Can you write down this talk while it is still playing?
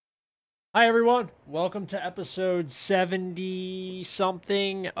Hi, everyone. Welcome to episode 70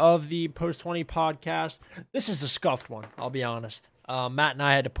 something of the Post 20 podcast. This is a scuffed one, I'll be honest. Matt and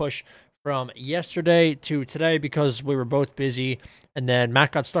I had to push from yesterday to today because we were both busy, and then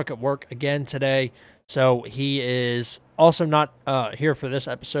Matt got stuck at work again today. So he is also not here for this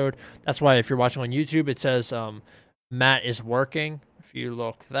episode. That's why if you're watching on YouTube, it says Matt is working. If you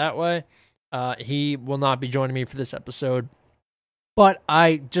look that way, he will not be joining me for this episode. But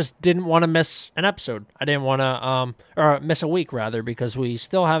I just didn't want to miss an episode. I didn't want to, or miss a week rather, because we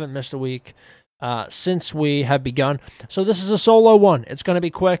still haven't missed a week since we have begun. So this is a solo one. It's going to be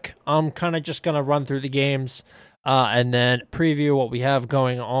quick. I'm kind of just going to run through the games and then preview what we have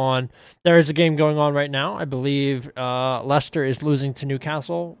going on. There is a game going on right now. I believe Leicester is losing to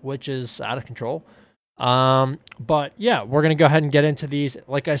Newcastle, which is out of control. But yeah, we're going to go ahead and get into these.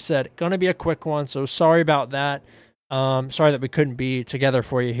 Like I said, going to be a quick one. So sorry about that. Sorry that we couldn't be together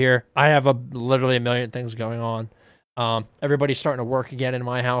for you here. I have literally a million things going on. Everybody's starting to work again in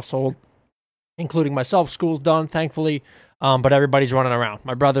my household, including myself. School's done, thankfully, but everybody's running around.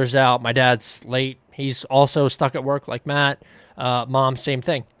 My brother's out. My dad's late. He's also stuck at work like Matt. Mom, same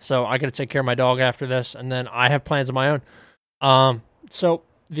thing. So I got to take care of my dog after this, and then I have plans of my own. So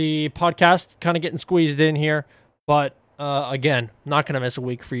the podcast kind of getting squeezed in here, but again, not going to miss a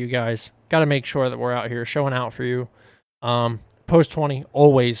week for you guys. Got to make sure that we're out here showing out for you. Post 20,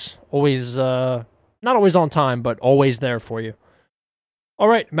 always, not always on time, but always there for you. All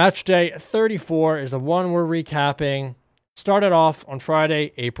right, match day 34 is the one we're recapping. Started off on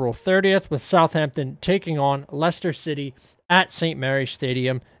Friday, April 30th, with Southampton taking on Leicester City at St. Mary's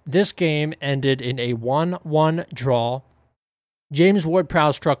Stadium. This game ended in a 1-1 draw. James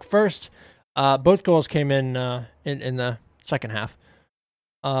Ward-Prowse struck first. Both goals came in the second half.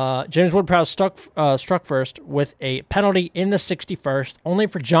 James Ward-Prowse struck first with a penalty in the 61st, only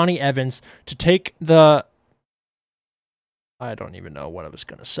for Johnny Evans to take the... I don't even know what I was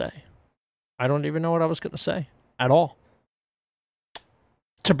going to say. I don't even know what I was going to say at all.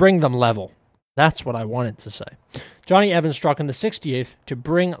 To bring them level. That's what I wanted to say. Johnny Evans struck in the 68th to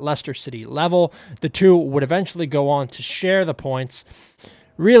bring Leicester City level. The two would eventually go on to share the points.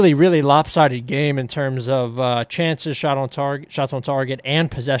 Really, really lopsided game in terms of chances, shots on target, and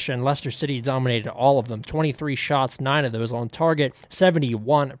possession. Leicester City dominated all of them. 23 shots, 9 of those on target,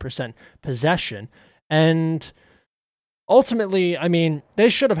 71% possession. And ultimately, I mean, they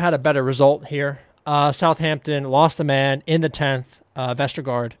should have had a better result here. Southampton lost a man in the 10th.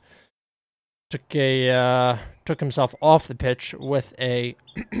 Vestergaard took himself off the pitch with a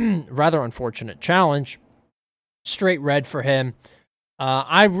rather unfortunate challenge. Straight red for him.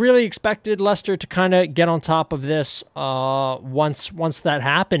 I really expected Leicester to kind of get on top of this once that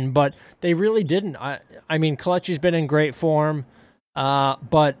happened, but they really didn't. I mean, Kelechi's been in great form,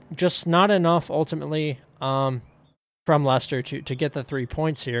 but just not enough ultimately from Leicester to get the 3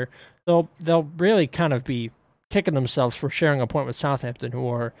 points here. They'll really kind of be kicking themselves for sharing a point with Southampton, who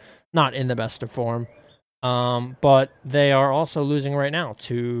are not in the best of form. But they are also losing right now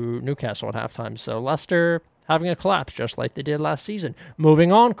to Newcastle at halftime. So Leicester having a collapse just like they did last season.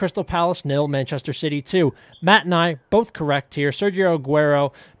 Moving on, Crystal Palace 0, Manchester City 2. Matt and I both correct here. Sergio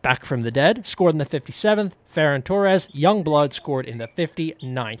Aguero, back from the dead, scored in the 57th. Ferran Torres, young blood, scored in the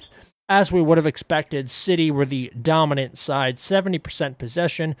 59th. As we would have expected, City were the dominant side, 70%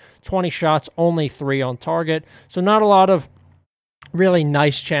 possession, 20 shots, only 3 on target. So not a lot of really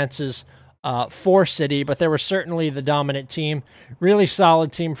nice chances for City, but they were certainly the dominant team. Really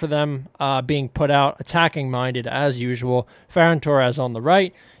solid team for them being put out, attacking-minded as usual. Ferran Torres on the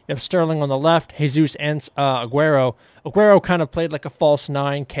right. You have Sterling on the left, Jesus and Aguero. Aguero kind of played like a false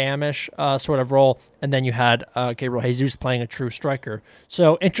nine, Cam-ish sort of role, and then you had Gabriel Jesus playing a true striker.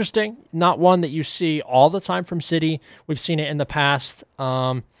 So interesting, not one that you see all the time from City. We've seen it in the past,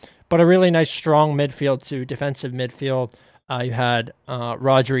 but a really nice, strong midfield to defensive midfield. You had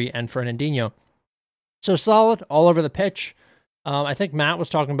Rodri and Fernandinho. So solid all over the pitch. I think Matt was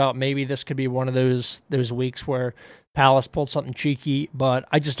talking about maybe this could be one of those weeks where Palace pulled something cheeky, but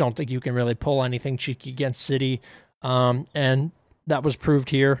I just don't think you can really pull anything cheeky against City. And that was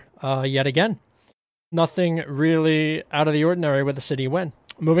proved here yet again. Nothing really out of the ordinary with the City win.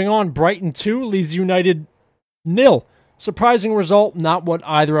 Moving on, Brighton 2, Leeds United 0. Surprising result, not what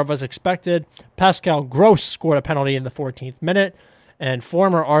either of us expected. Pascal Gross scored a penalty in the 14th minute, and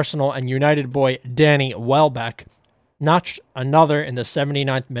former Arsenal and United boy Danny Welbeck notched another in the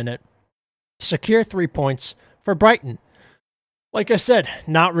 79th minute to secure 3 points for Brighton. Like I said,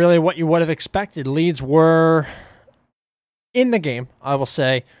 not really what you would have expected. Leeds were in the game, I will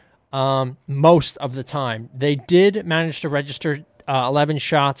say, most of the time. They did manage to register 11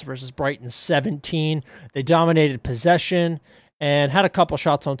 shots versus Brighton's 17. They dominated possession and had a couple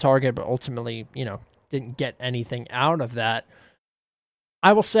shots on target, but ultimately, didn't get anything out of that.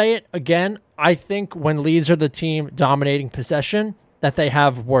 I will say it again. I think when Leeds are the team dominating possession, that they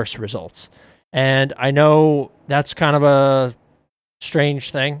have worse results. And I know that's kind of a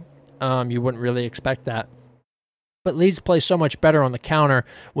strange thing. You wouldn't really expect that. But Leeds play so much better on the counter.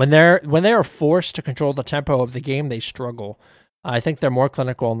 When they are forced to control the tempo of the game, they struggle. I think they're more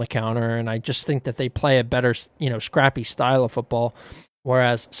clinical on the counter, and I just think that they play a better, scrappy style of football,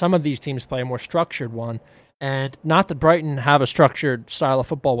 whereas some of these teams play a more structured one. And not that Brighton have a structured style of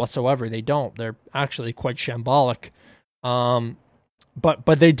football whatsoever. They don't. They're actually quite shambolic.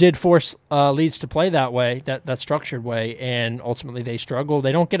 But they did force Leeds to play that way, that structured way, and ultimately they struggle.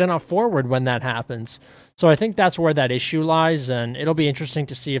 They don't get enough forward when that happens. So I think that's where that issue lies, and it'll be interesting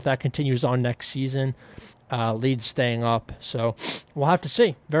to see if that continues on next season. Leeds staying up. So we'll have to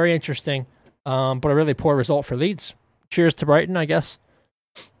see. Very interesting, but a really poor result for Leeds. Cheers to Brighton, I guess.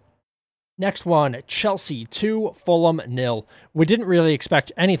 Next one, Chelsea 2, Fulham 0. We didn't really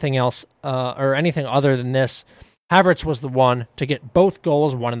expect anything else or anything other than this. Havertz was the one to get both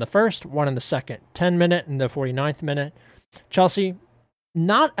goals, one in the first, one in the second 10-minute and the 49th minute. Chelsea,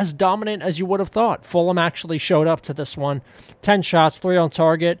 not as dominant as you would have thought. Fulham actually showed up to this one. 10 shots, 3 on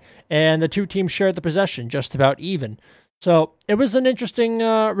target, and the two teams shared the possession just about even. So it was an interesting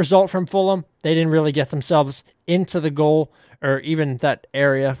result from Fulham. They didn't really get themselves into the goal or even that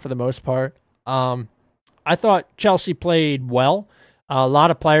area for the most part. I thought Chelsea played well. A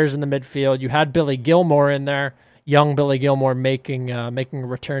lot of players in the midfield. You had Billy Gilmore in there, young Billy Gilmore making a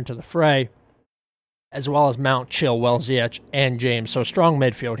return to the fray, as well as Mount, Chilwell, Ziyech, and James. So strong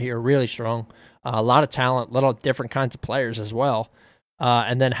midfield here, really strong. A lot of talent, little different kinds of players as well.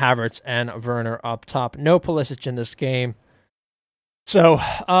 And then Havertz and Werner up top. No Pulisic in this game. So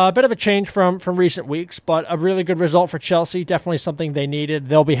a bit of a change from recent weeks, but a really good result for Chelsea. Definitely something they needed.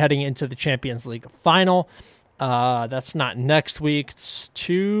 They'll be heading into the Champions League final. That's not next week. It's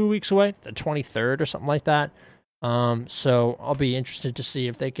 2 weeks away, the 23rd or something like that. So I'll be interested to see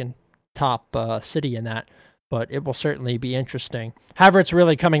if they can top City in that, but it will certainly be interesting. Havertz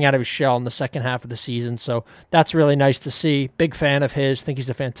really coming out of his shell in the second half of the season, so that's really nice to see. Big fan of his. Think he's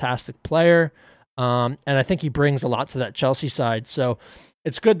a fantastic player. And I think he brings a lot to that Chelsea side. So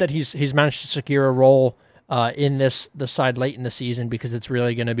it's good that he's managed to secure a role in the side late in the season, because it's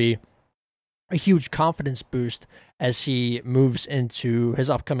really going to be a huge confidence boost as he moves into his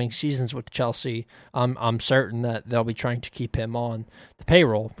upcoming seasons with Chelsea. I'm certain that they'll be trying to keep him on the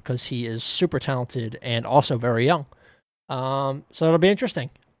payroll because he is super talented and also very young. So it'll be interesting.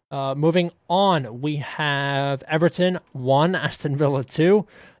 Moving on, we have Everton 1, Aston Villa 2.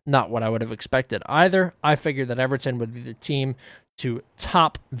 Not what I would have expected either. I figured that Everton would be the team to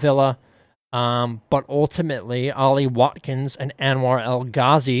top Villa, but ultimately Ollie Watkins and Anwar El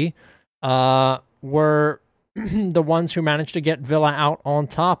Ghazi were the ones who managed to get Villa out on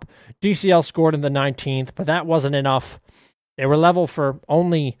top. DCL scored in the 19th, but that wasn't enough. They were level for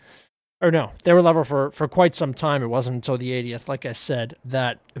quite some time. It wasn't until the 80th, like I said,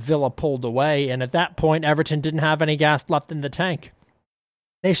 that Villa pulled away, and at that point, Everton didn't have any gas left in the tank.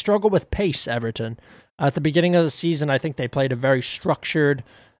 They struggle with pace, Everton. At the beginning of the season, I think they played a very structured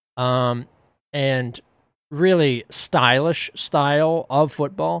and really stylish style of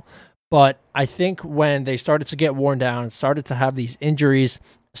football. But I think when they started to get worn down and started to have these injuries,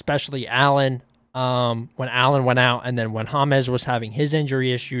 especially Allen, when Allen went out, and then when James was having his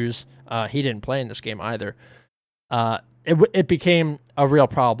injury issues, he didn't play in this game either. It became a real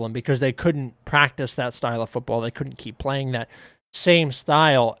problem because they couldn't practice that style of football. They couldn't keep playing that same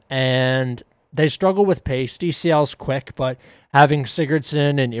style, and they struggle with pace. DCL's quick, but having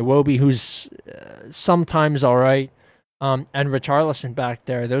Sigurdsson and Iwobi, who's sometimes all right, and Richarlison back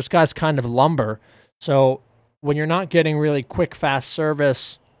there, those guys kind of lumber. So when you're not getting really quick, fast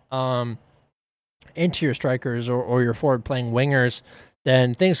service into your strikers or your forward-playing wingers,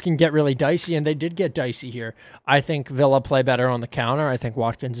 then things can get really dicey, and they did get dicey here. I think Villa play better on the counter. I think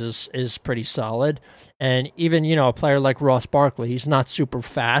Watkins is pretty solid. And even, a player like Ross Barkley, he's not super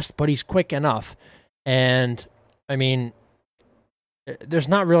fast, but he's quick enough. And, I mean, there's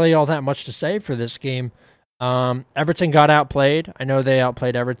not really all that much to say for this game. Everton got outplayed. I know they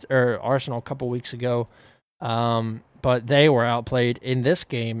outplayed Arsenal a couple weeks ago, but they were outplayed in this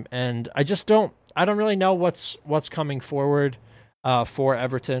game. And I don't really know what's coming forward for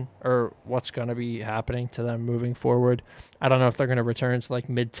Everton, or what's going to be happening to them moving forward. I don't know if they're going to return to like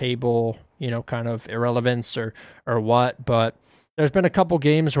mid-table, kind of irrelevance or what, but there's been a couple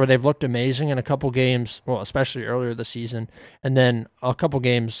games where they've looked amazing, and a couple games, well, especially earlier this season, and then a couple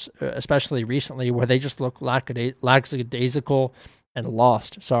games, especially recently, where they just look lackadaisical and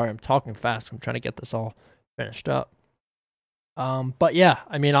lost. Sorry, I'm talking fast. I'm trying to get this all finished up. But yeah,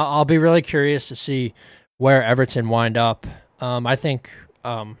 I mean, I'll be really curious to see where Everton wind up. I think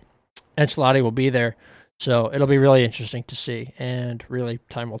Ancelotti will be there, so it'll be really interesting to see, and really,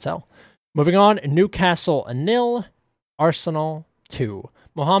 time will tell. Moving on, Newcastle 0, Arsenal 2.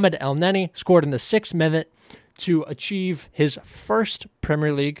 Mohamed Elneny scored in the 6th minute to achieve his first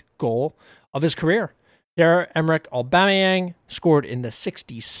Premier League goal of his career. Pierre-Emerick Aubameyang scored in the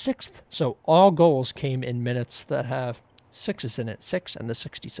 66th, so all goals came in minutes that have 6s in it, 6 and the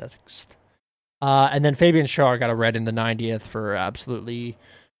 66th. And then Fabian Schär got a red in the 90th for absolutely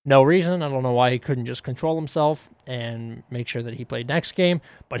no reason. I don't know why he couldn't just control himself and make sure that he played next game,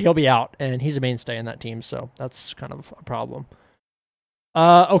 but he'll be out, and he's a mainstay in that team, so that's kind of a problem.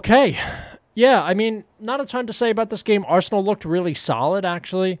 Okay. Yeah, I mean, not a ton to say about this game. Arsenal looked really solid,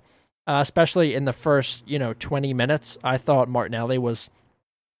 actually, especially in the first, 20 minutes. I thought Martinelli was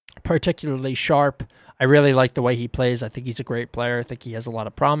particularly sharp. I really like the way he plays. I think he's a great player. I think he has a lot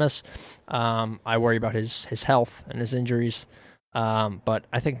of promise. I worry about his health and his injuries. But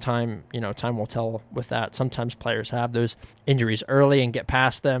I think time will tell with that. Sometimes players have those injuries early and get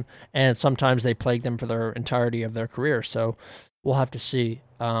past them, and sometimes they plague them for their entirety of their career. So we'll have to see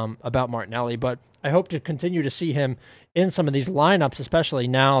about Martinelli. But I hope to continue to see him in some of these lineups, especially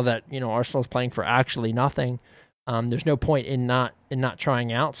now that Arsenal's playing for actually nothing. There's no point in not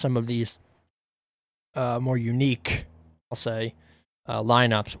trying out some of these more unique, I'll say,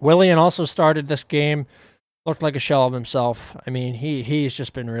 lineups. Willian also started this game. Looked like a shell of himself. I mean, he's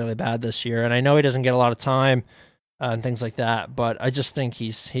just been really bad this year, and I know he doesn't get a lot of time and things like that, but I just think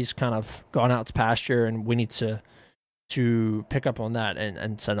he's kind of gone out to pasture, and we need to pick up on that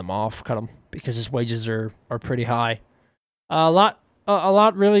and send him off, cut him, because his wages are pretty high. A lot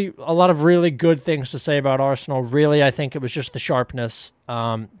of really good things to say about Arsenal. Really, I think it was just the sharpness.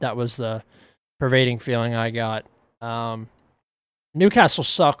 That was the pervading feeling I got. Newcastle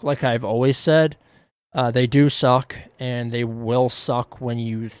suck, like I've always said. They do suck, and they will suck when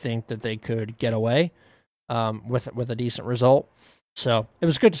you think that they could get away with a decent result. So it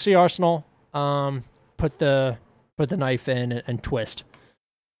was good to see Arsenal put the knife in and twist.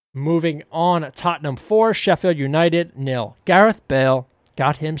 Moving on, Tottenham 4, Sheffield United 0. Gareth Bale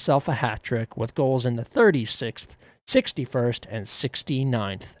got himself a hat-trick with goals in the 36th, 61st, and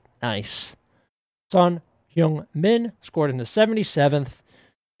 69th. Nice. Son Heung-min scored in the 77th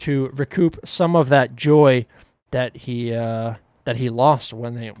to recoup some of that joy that he lost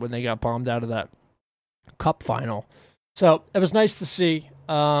when they got bombed out of that cup final. So it was nice to see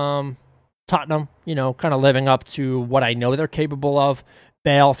Tottenham, kind of living up to what I know they're capable of.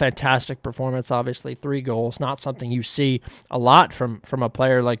 Bale, fantastic performance, obviously 3 goals, not something you see a lot from a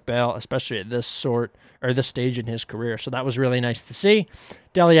player like Bale, especially at this stage in his career. So that was really nice to see.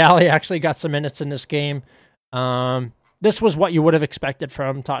 Dele Alli actually got some minutes in this game. This was what you would have expected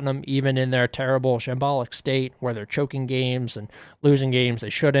from Tottenham, even in their terrible, shambolic state where they're choking games and losing games they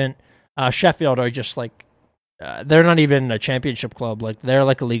shouldn't. Sheffield are just like, they're not even a championship club. Like, they're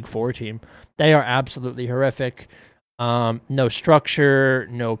like a League 4 team. They are absolutely horrific. No structure,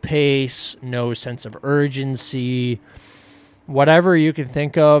 no pace, no sense of urgency. Whatever you can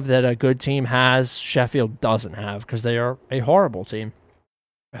think of that a good team has, Sheffield doesn't have, because they are a horrible team.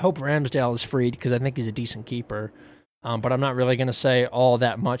 I hope Ramsdale is freed, because I think he's a decent keeper. But I'm not really going to say all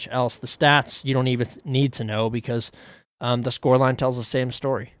that much else. The stats you don't even need to know, because the scoreline tells the same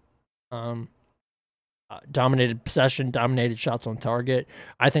story. Dominated possession, dominated shots on target.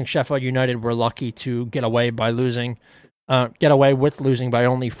 I think Sheffield United were lucky to get away with losing by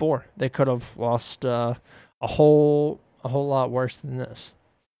only 4. They could have lost a whole lot worse than this.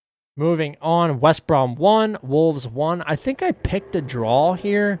 Moving on, West Brom 1, Wolves 1. I think I picked a draw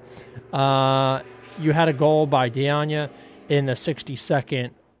here. You had a goal by Diagne in the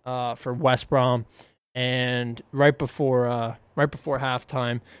 62nd for West Brom, and right before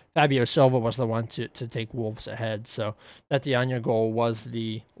halftime, Fabio Silva was the one to take Wolves ahead. So that Diagne goal was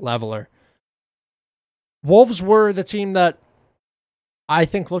the leveler. Wolves were the team that I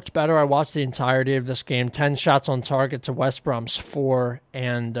think looked better. I watched the entirety of this game. 10 shots on target to West Brom's 4,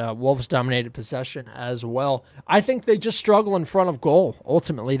 and Wolves dominated possession as well. I think they just struggle in front of goal.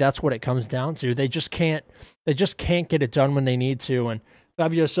 Ultimately, that's what it comes down to. They just can't get it done when they need to. And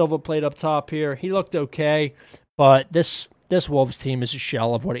Fabio Silva played up top here. He looked okay, but this Wolves team is a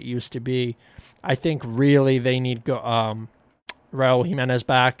shell of what it used to be. I think really they need Raul Jimenez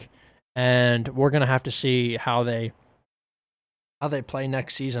back, and we're going to have to see how they how they play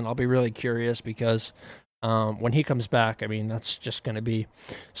next season. I'll be really curious because when he comes back, I mean, that's just going to be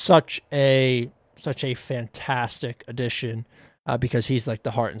such a fantastic addition because he's like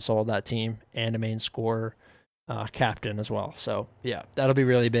the heart and soul of that team and a main scorer, captain as well. So yeah, that'll be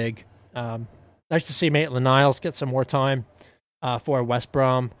really big. Nice to see Maitland Niles get some more time for West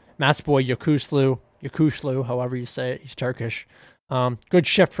Brom. Matt's boy Yokuslu, however you say it, he's Turkish. Good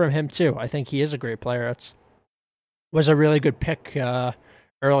shift from him too. I think he is a great player. It was a really good pick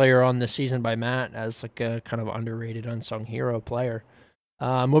earlier on this season by Matt as like a kind of underrated, unsung hero player.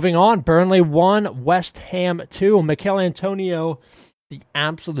 Moving on, Burnley 1, West Ham 2. Mikel Antonio, the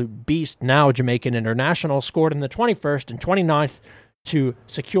absolute beast, now Jamaican international, scored in the 21st and 29th to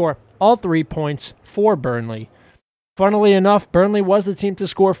secure all 3 points for Burnley. Funnily enough, Burnley was the team to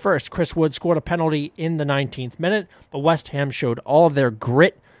score first. Chris Wood scored a penalty in the 19th minute, but West Ham showed all of their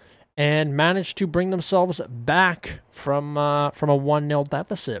grit and managed to bring themselves back from a 1-0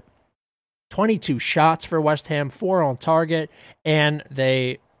 deficit. 22 shots for West Ham, 4 on target, and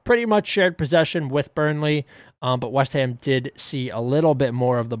they pretty much shared possession with Burnley, but West Ham did see a little bit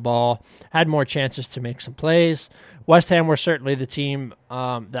more of the ball, had more chances to make some plays. West Ham were certainly the team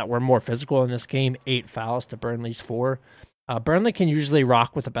that were more physical in this game, 8 fouls to Burnley's 4. Burnley can usually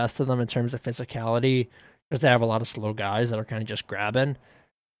rock with the best of them in terms of physicality because they have a lot of slow guys that are kind of just grabbing.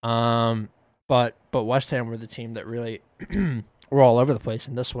 But West Ham were the team that really were all over the place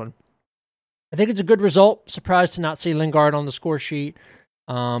in this one. I think it's a good result. Surprised to not see Lingard on the score sheet.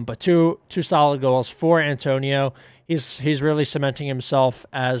 But two solid goals for Antonio. He's really cementing himself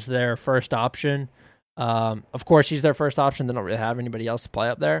as their first option. Of course, he's their first option. They don't really have anybody else to play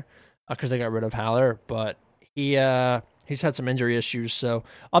up there because they got rid of Haller. But he's had some injury issues, so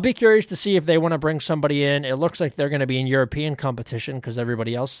I'll be curious to see if they want to bring somebody in. It looks like they're going to be in European competition because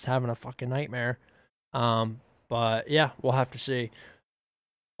everybody else is having a fucking nightmare. But yeah, we'll have to see.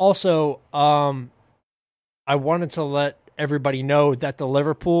 Also, I wanted to let everybody know that the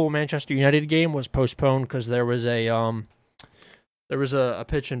Liverpool-Manchester United game was postponed because there was a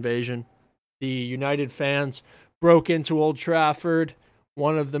pitch invasion. The United fans broke into Old Trafford,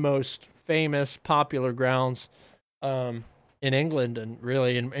 one of the most famous, popular grounds in England and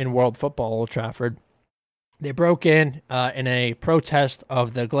really in world football, Old Trafford. They broke in a protest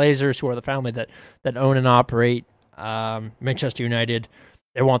of the Glazers, who are the family that own and operate Manchester United.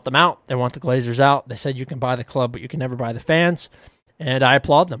 They want them out. They want the Glazers out. They said you can buy the club, but you can never buy the fans. And I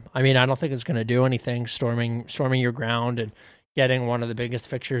applaud them. I mean, I don't think it's going to do anything, storming your ground and getting one of the biggest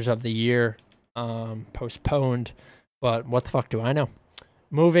fixtures of the year postponed. But what the fuck do I know?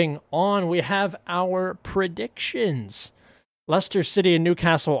 Moving on, we have our predictions. Leicester City and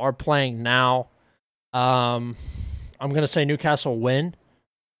Newcastle are playing now. I'm going to say Newcastle win.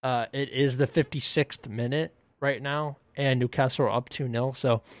 It is the 56th minute right now, and Newcastle are up 2-0,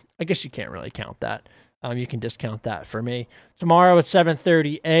 so I guess you can't really count that. You can discount that for me. Tomorrow at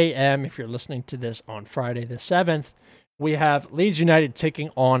 7:30 a.m., if you're listening to this on Friday the 7th, we have Leeds United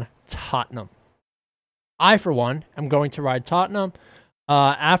taking on Tottenham. I, for one, am going to ride Tottenham.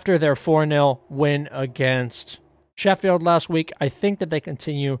 After their 4-0 win against Sheffield last week, I think that they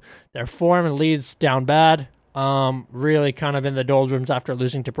continue their form, and Leeds down bad. Really kind of in the doldrums after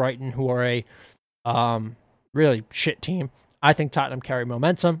losing to Brighton, who are a really shit team. I think Tottenham carry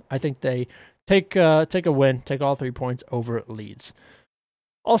momentum. I think they take a win, take all 3 points over Leeds.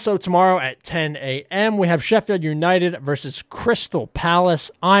 Also, tomorrow at 10 a.m., we have Sheffield United versus Crystal Palace.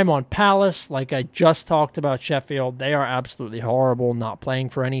 I'm on Palace. Like I just talked about Sheffield, they are absolutely horrible, not playing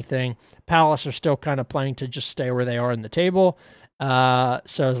for anything. Palace are still kind of playing to just stay where they are in the table. So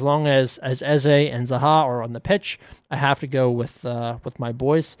as long as Eze and Zaha are on the pitch, I have to go with my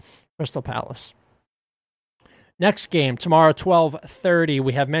boys, Crystal Palace. Next game, tomorrow, 12:30,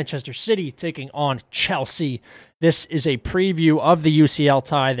 we have Manchester City taking on Chelsea. This is a preview of the UCL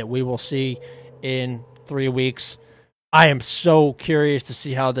tie that we will see in 3 weeks. I am so curious to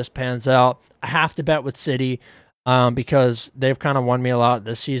see how this pans out. I have to bet with City because they've kind of won me a lot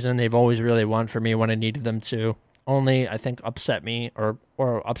this season. They've always really won for me when I needed them to. Only, I think, upset me or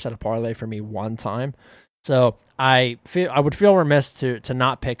upset a parlay for me one time. So I would feel remiss to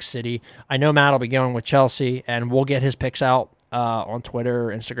not pick City. I know Matt will be going with Chelsea, and we'll get his picks out on Twitter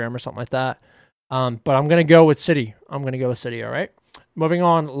or Instagram or something like that. But I'm going to go with City. All right? Moving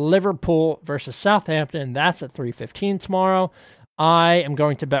on, Liverpool versus Southampton. That's at 3:15 tomorrow. I am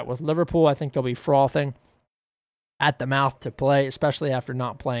going to bet with Liverpool. I think they'll be frothing at the mouth to play, especially after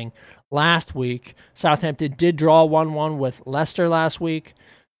not playing last week. Southampton did draw 1-1 with Leicester last week.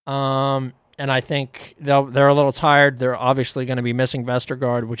 And I think they're a little tired. They're obviously going to be missing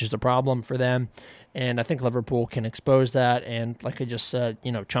Vestergaard, which is a problem for them. And I think Liverpool can expose that. And like I just said,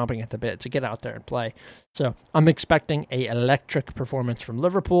 chomping at the bit to get out there and play. So I'm expecting a electric performance from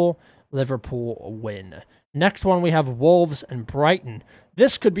Liverpool. Liverpool win. Next one, we have Wolves and Brighton.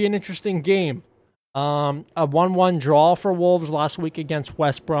 This could be an interesting game. A 1-1 draw for Wolves last week against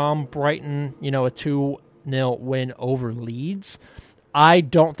West Brom. Brighton, a 2-0 win over Leeds. I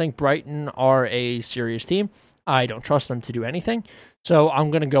don't think Brighton are a serious team. I don't trust them to do anything. So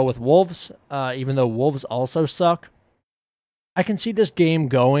I'm going to go with Wolves, even though Wolves also suck. I can see this game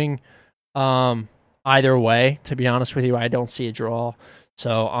going either way. To be honest with you, I don't see a draw.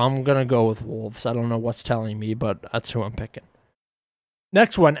 So I'm going to go with Wolves. I don't know what's telling me, but that's who I'm picking.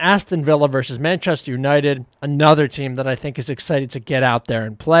 Next one, Aston Villa versus Manchester United. Another team that I think is excited to get out there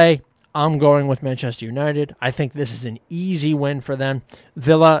and play. I'm going with Manchester United. I think this is an easy win for them.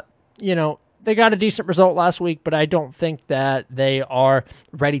 Villa, they got a decent result last week, but I don't think that they are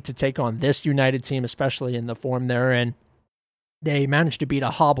ready to take on this United team, especially in the form they're in. They managed to beat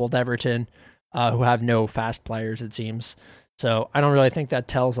a hobbled Everton, who have no fast players, it seems. So I don't really think that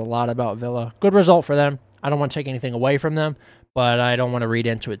tells a lot about Villa. Good result for them. I don't want to take anything away from them, but I don't want to read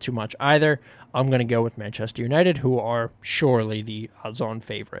into it too much either. I'm going to go with Manchester United, who are surely the zone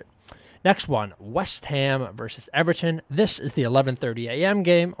favorite. Next one, West Ham versus Everton. This is the 11:30 a.m.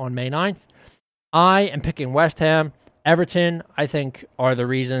 game on May 9th. I am picking West Ham. Everton, I think, are the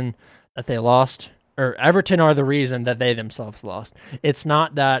reason that they lost. Or Everton are the reason that they themselves lost. It's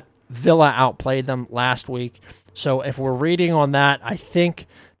not that Villa outplayed them last week. So if we're reading on that, I think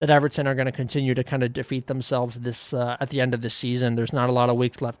that Everton are going to continue to kind of defeat themselves this at the end of the season. There's not a lot of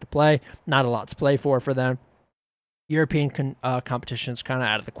weeks left to play, not a lot to play for them. European competition is kind of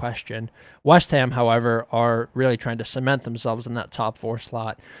out of the question. West Ham, however, are really trying to cement themselves in that top 4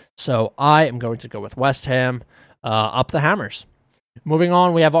 slot. So I am going to go with West Ham up the Hammers. Moving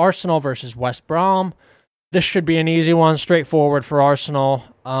on, we have Arsenal versus West Brom. This should be an easy one, straightforward for Arsenal.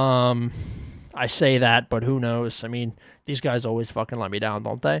 I say that, but who knows? I mean, these guys always fucking let me down,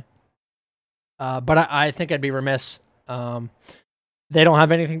 don't they? But I think I'd be remiss. They don't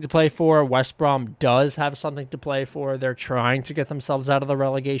have anything to play for. West Brom does have something to play for. They're trying to get themselves out of the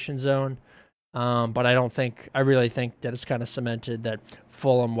relegation zone. But I really think that it's kind of cemented that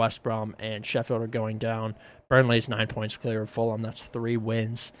Fulham, West Brom, and Sheffield are going down. Burnley's 9 points clear of Fulham. That's 3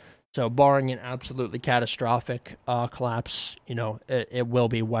 wins. So barring an absolutely catastrophic collapse, it will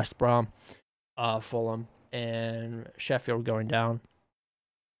be West Brom, Fulham, and Sheffield going down.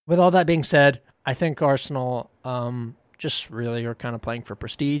 With all that being said, I think Arsenal just really are kind of playing for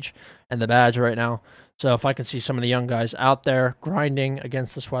prestige and the badge right now. So if I can see some of the young guys out there grinding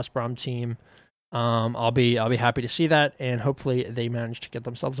against this West Brom team, I'll be happy to see that, and hopefully they manage to get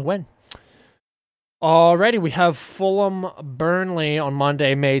themselves a win. Alrighty, we have Fulham Burnley on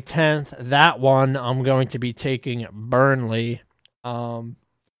Monday, May 10th. That one I'm going to be taking Burnley.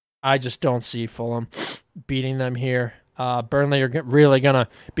 I just don't see Fulham beating them here. Burnley are really going to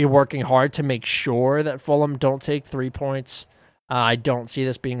be working hard to make sure that Fulham don't take 3 points. I don't see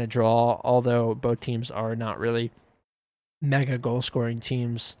this being a draw, although both teams are not really mega goal-scoring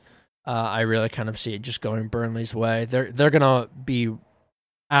teams. I really kind of see it just going Burnley's way. They're going to be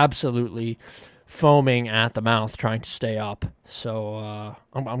absolutely foaming at the mouth trying to stay up. So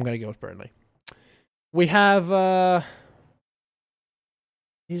I'm going to go with Burnley. We have...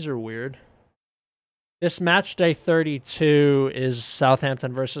 these are weird. This match day 32 is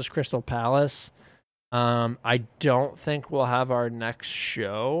Southampton versus Crystal Palace. I don't think we'll have our next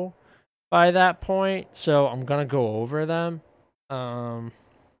show by that point, so I'm going to go over them. Yeah,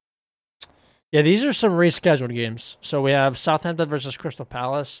 these are some rescheduled games. So we have Southampton versus Crystal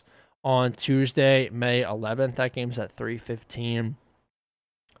Palace on Tuesday, May 11th. That game's at 3:15.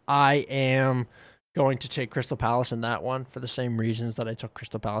 I am going to take Crystal Palace in that one for the same reasons that I took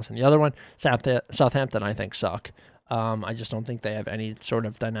Crystal Palace in the other one. Southampton, I think, suck. I just don't think they have any sort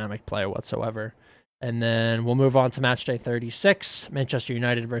of dynamic play whatsoever. And then we'll move on to match day 36, Manchester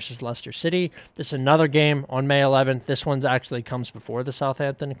United versus Leicester City. This is another game on May 11th. This one actually comes before the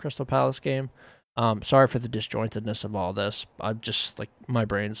Southampton and Crystal Palace game. Sorry for the disjointedness of all this. I'm just, my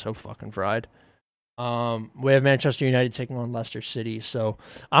brain's so fucking fried. We have Manchester United taking on Leicester City. So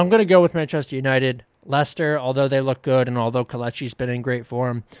I'm going to go with Manchester United. Leicester, although they look good and although Kelechi's been in great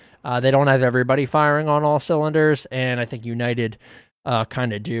form, they don't have everybody firing on all cylinders. And I think United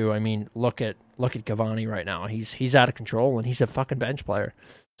kind of do. I mean, look at Cavani right now. He's out of control and he's a fucking bench player.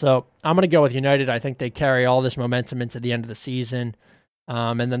 So I'm going to go with United. I think they carry all this momentum into the end of the season.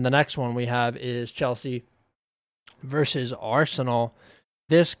 And then the next one we have is Chelsea versus Arsenal.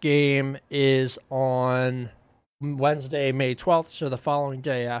 This game is on Wednesday, May 12th, so the following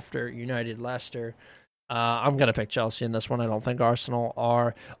day after United-Leicester. I'm going to pick Chelsea in this one. I don't think Arsenal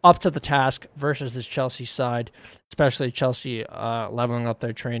are up to the task versus this Chelsea side, especially Chelsea leveling up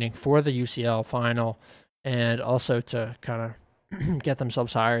their training for the UCL final and also to kind of get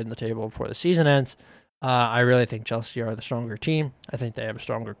themselves higher in the table before the season ends. I really think Chelsea are the stronger team. I think they have a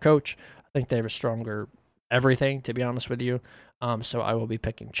stronger coach. I think they have a stronger everything, to be honest with you. So I will be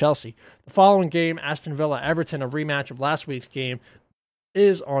picking Chelsea. The following game, Aston Villa-Everton, a rematch of last week's game,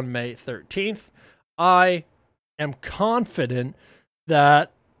 is on May 13th. I am confident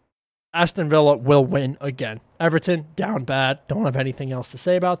that Aston Villa will win again. Everton, down bad. Don't have anything else to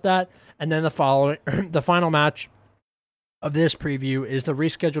say about that. And then the final match of this preview is the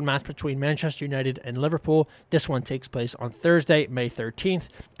rescheduled match between Manchester United and Liverpool. This one takes place on Thursday, May 13th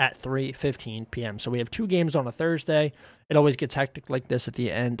at 3:15 p.m. So we have 2 games on a Thursday. It always gets hectic like this at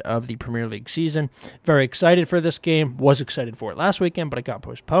the end of the Premier League season. Very excited for this game. Was excited for it last weekend, but it got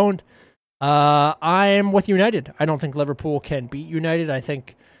postponed. I am with United. I don't think Liverpool can beat United. I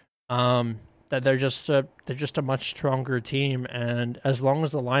think that they're just a much stronger team, and as long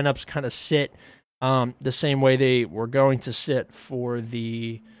as the lineups kind of sit the same way they were going to sit for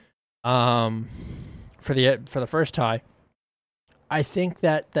the first tie, I think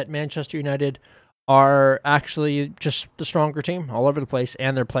that Manchester United are actually just the stronger team all over the place,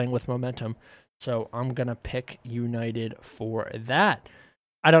 and they're playing with momentum. So I'm gonna pick United for that.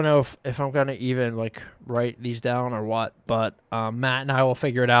 I don't know if I'm gonna even write these down or what, but Matt and I will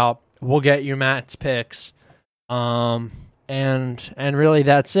figure it out. We'll get you Matt's picks, and really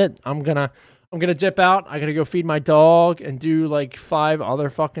that's it. I'm gonna dip out. I gotta go feed my dog and do 5 other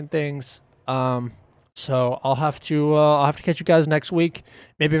fucking things. So I'll have to catch you guys next week.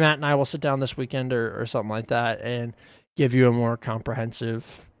 Maybe Matt and I will sit down this weekend or something like that and give you a more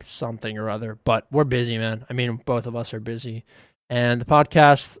comprehensive something or other. But we're busy, man. I mean, both of us are busy. And the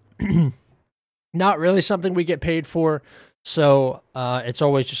podcast, not really something we get paid for, so it's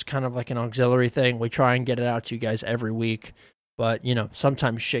always just kind of like an auxiliary thing. We try and get it out to you guys every week, but,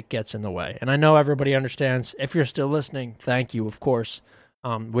 sometimes shit gets in the way. And I know everybody understands. If you're still listening, thank you, of course.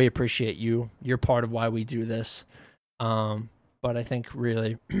 We appreciate you. You're part of why we do this. But I think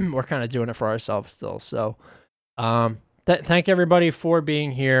really we're kind of doing it for ourselves still. So thank everybody for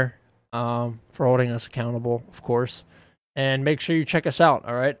being here, for holding us accountable, of course. And make sure you check us out,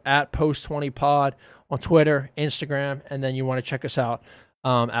 all right, at Post20Pod on Twitter, Instagram, and then you want to check us out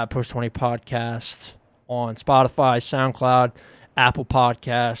at Post20 Podcast on Spotify, SoundCloud, Apple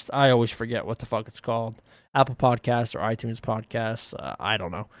Podcast. I always forget what the fuck it's called. Apple Podcast or iTunes Podcast. I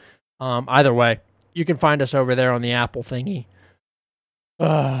don't know. Either way, you can find us over there on the Apple thingy.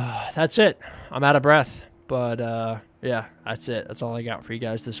 That's it. I'm out of breath. But yeah, that's it. That's all I got for you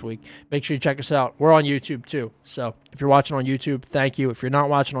guys this week. Make sure you check us out. We're on YouTube too. So if you're watching on YouTube, thank you. If you're not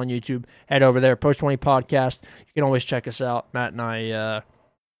watching on YouTube, head over there. Post20 Podcast. You can always check us out. Matt and I,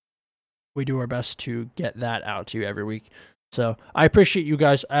 we do our best to get that out to you every week. So I appreciate you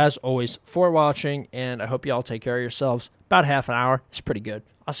guys, as always, for watching, and I hope you all take care of yourselves. About half an hour. It's pretty good.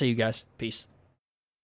 I'll see you guys. Peace.